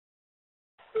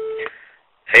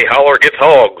Hey, Holler gets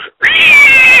hogs.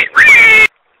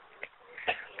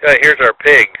 Okay, here's our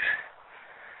pigs.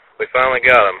 We finally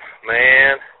got them.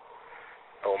 Man,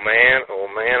 oh man, oh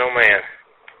man, oh man.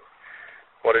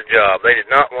 What a job. They did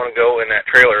not want to go in that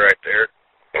trailer right there.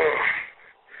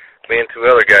 Me and two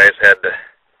other guys had to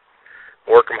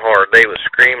work them hard. They was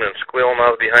screaming and squealing.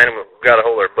 I was behind them, got a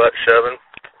hold of their butt shoving.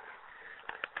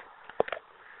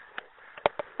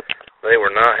 They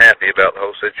were not happy about the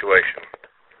whole situation.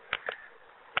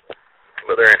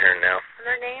 But they're in here now. And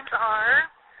their names are?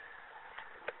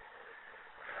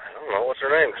 I don't know. What's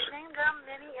their names? I named them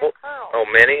Minnie and Pearl. Oh,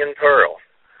 Minnie and Pearl.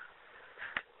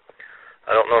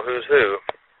 I don't know who's who.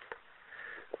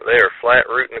 They are flat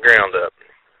rooting the ground up.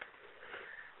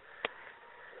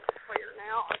 We're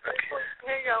now officially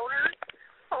pig owners.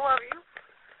 I love you.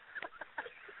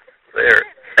 They're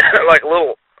like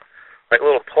little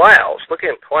plows. Look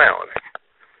at them plowing.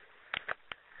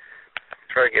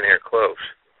 Try to get in here close.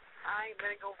 I ain't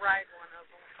gonna go ride one of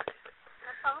them.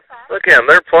 Look at them.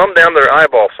 They're plumb down their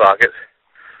eyeball sockets.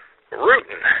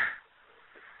 Rooting.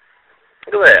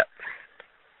 Look at that.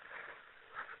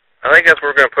 I think that's where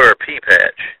we're going to put our pea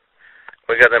patch.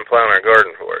 We got them plowing our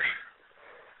garden for us.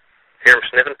 Hear them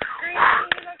sniffing?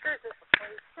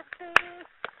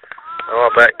 Oh,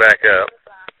 I'll back up.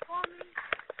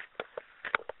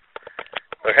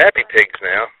 They're happy pigs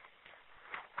now.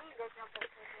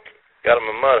 Got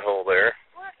them a mud hole there.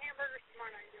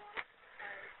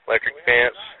 Electric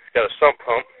fence. Got a sump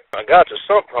pump. I got the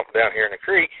sump pump down here in the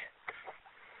creek.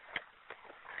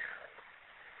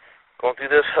 Going through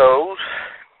this hose.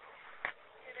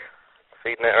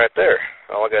 Feeding that right there.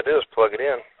 All I got to do is plug it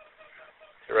in.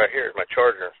 See, right here is my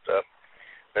charger and stuff.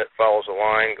 That follows the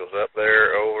line, goes up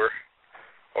there, over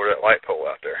that light pole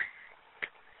out there.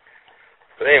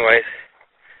 But anyways,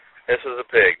 this is the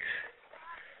pigs.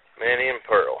 Minnie and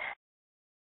Pearl.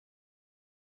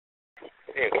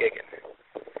 Damn kicking.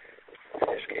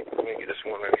 Just kick. Let me get this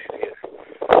one maybe see it.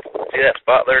 See that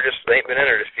spot there? Just ain't been in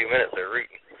there just a few minutes. They're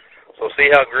rooting. So see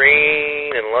how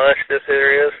green and lush this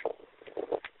area is?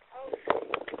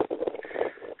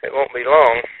 It won't be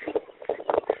long.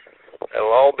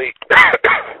 It'll all be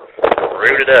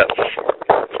rooted up.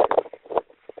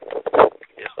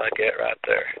 Just like that right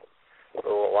there. The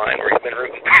little line where you've been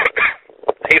rooting.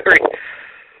 He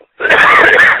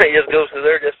just goes through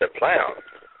there just to plow.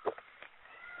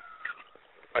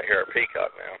 Right here, our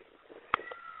peacock now.